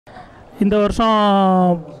இந்த வருஷம்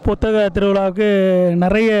புத்தக திருவிழாவுக்கு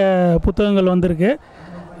நிறைய புத்தகங்கள் வந்திருக்கு.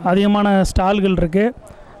 அதிகமான ஸ்டால்கள் இருக்குது.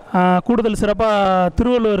 கூடுதல் சிறப்பாக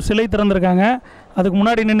திருவள்ளுவர் சிலை திறந்திருக்காங்க. அதுக்கு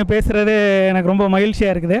முன்னாடி நின்று பேசுகிறது எனக்கு ரொம்ப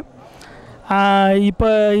மகிழ்ச்சியாக இருக்குது. இப்போ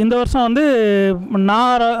இந்த வருஷம் வந்து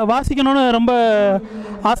நான் வாசிக்கணும்னு ரொம்ப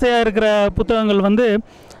ஆசையாக இருக்கிற புத்தகங்கள் வந்து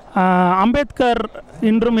அம்பேத்கர்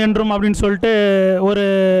இன்றும் என்றும் அப்படின்னு சொல்லிட்டு ஒரு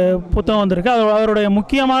புத்தகம் வந்திருக்கு. அது அவருடைய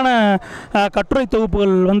முக்கியமான கட்டுரை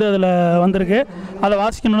தொகுப்புகள் வந்து அதில் வந்திருக்கு. அதை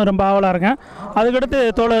வாசிக்கணும்னு ரொம்ப ஆவலாக இருக்கேன். அதுக்கடுத்து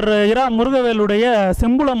தோழர் இரா முருகவேலுடைய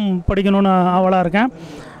செம்புலம் படிக்கணும்னு ஆவலாக இருக்கேன்.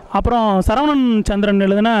 அப்புறம் சரவணன் சந்திரன்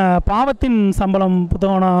எழுதின பாவத்தின் சம்பளம்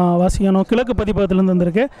புத்தகம் நான் வாசிக்கணும். கிழக்கு பதிப்பகத்திலேருந்து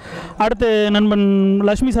வந்திருக்கு. அடுத்து நண்பன்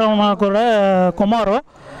லட்சுமி சரவணாக்கோட கொமாரோ.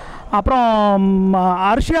 அப்புறம்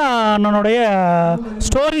அர்ஷியா அண்ணனுடைய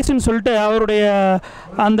ஸ்டோரிஸ்ன்னு சொல்லிட்டு அவருடைய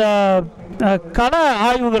அந்த கள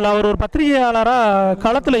ஆய்வுகள், அவர் ஒரு பத்திரிகையாளராக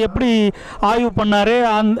களத்தில் எப்படி ஆய்வு பண்ணார்,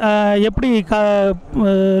 எப்படி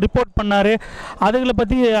ரிப்போர்ட் பண்ணார், அதுகளை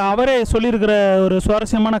பற்றி அவரே சொல்லியிருக்கிற ஒரு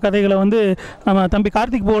சுவாரஸ்யமான கதைகளை வந்து நம்ம தம்பி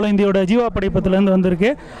கார்த்திக் போலந்தியோட ஜீவா படிப்பத்துலேருந்து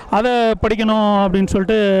வந்திருக்கு. அதை படிக்கணும் அப்படின்னு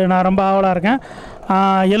சொல்லிட்டு நான் ரொம்ப ஆவலாக இருக்கேன்.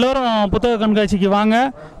 எல்லோரும் புத்தக கண்காட்சிக்கு வாங்க.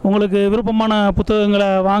 உங்களுக்கு விருப்பமான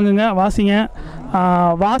புத்தகங்களை வாங்குங்க, வாசிங்க.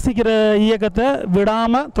 வாசிக்கிற இயக்கத்தை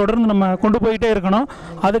விடாமல் தொடர்ந்து நம்ம கொண்டு போயிட்டே இருக்கணும்.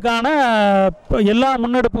 அதுக்கான எல்லா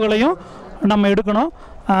முன்னெடுப்புகளையும் நம்ம எடுக்கணும்.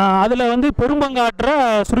 அதில் வந்து பெரும்பங்காற்ற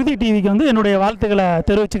ஸ்ருதி டிவிக்கு வந்து என்னுடைய வாழ்த்துக்களை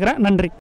தெரிவிச்சுக்கிறேன். நன்றி.